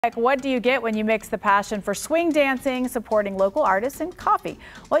What do you get when you mix the passion for swing dancing, supporting local artists, and coffee?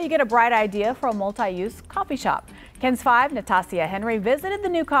 Well, you get a bright idea for a multi-use coffee shop. KENS 5, Natasha Henry visited the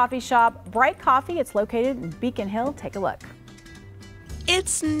new coffee shop, Bright Coffee. It's located in Beacon Hill. Take a look.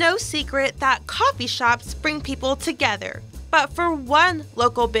 It's no secret that coffee shops bring people together. But for one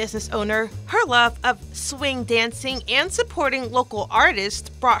local business owner, her love of swing dancing and supporting local artists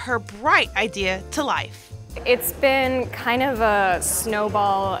brought her bright idea to life. It's been kind of a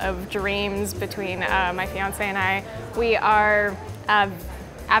snowball of dreams between my fiance and I. We are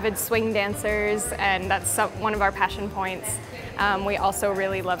avid swing dancers, and that's one of our passion points. We also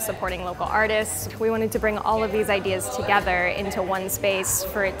really love supporting local artists. We wanted to bring all of these ideas together into one space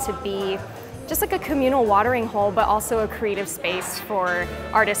for it to be just like a communal watering hole, but also a creative space for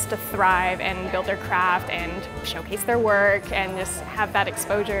artists to thrive and build their craft and showcase their work and just have that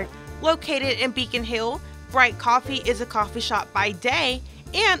exposure. Located in Beacon Hill, Bright Coffee is a coffee shop by day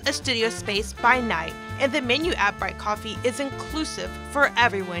and a studio space by night. And the menu at Bright Coffee is inclusive for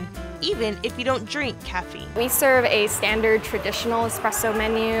everyone, even if you don't drink caffeine. We serve a standard traditional espresso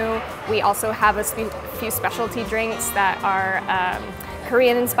menu. We also have a few specialty drinks that are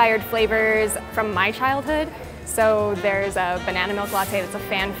Korean-inspired flavors from my childhood. So there's a banana milk latte that's a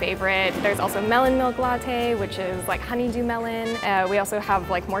fan favorite. There's also melon milk latte, which is like honeydew melon. We also have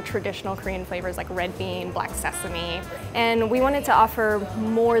like more traditional Korean flavors like red bean, black sesame. And we wanted to offer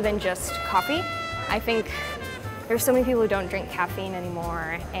more than just coffee. I think there's so many people who don't drink caffeine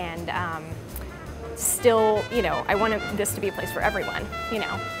anymore, and still, I wanted this to be a place for everyone,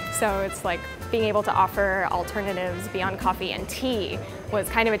 So it's like being able to offer alternatives beyond coffee and tea was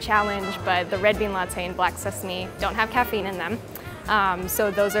kind of a challenge, but the red bean latte and black sesame don't have caffeine in them.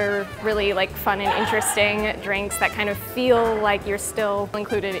 So those are really like fun and interesting drinks that kind of feel like you're still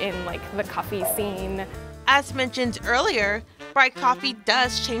included in like the coffee scene. As mentioned earlier, Bright Coffee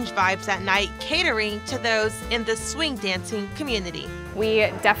does change vibes at night, catering to those in the swing dancing community.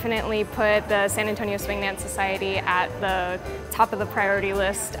 We definitely put the San Antonio Swing Dance Society at the top of the priority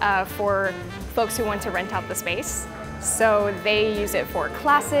list for folks who want to rent out the space. So they use it for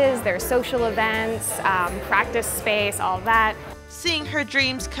classes, their social events, practice space, all that. Seeing her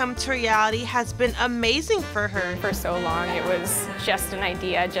dreams come to reality has been amazing for her. For so long it was just an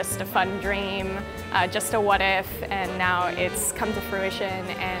idea, just a fun dream, just a what if, and now it's come to fruition,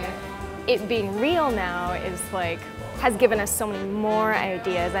 and it being real now is like, has given us so many more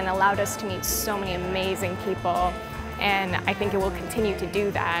ideas and allowed us to meet so many amazing people. And I think it will continue to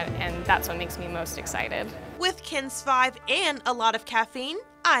do that, and that's what makes me most excited. With KENS 5 and a lot of caffeine,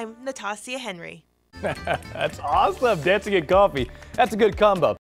 I'm Natasha Henry. That's awesome. Dancing and coffee. That's a good combo.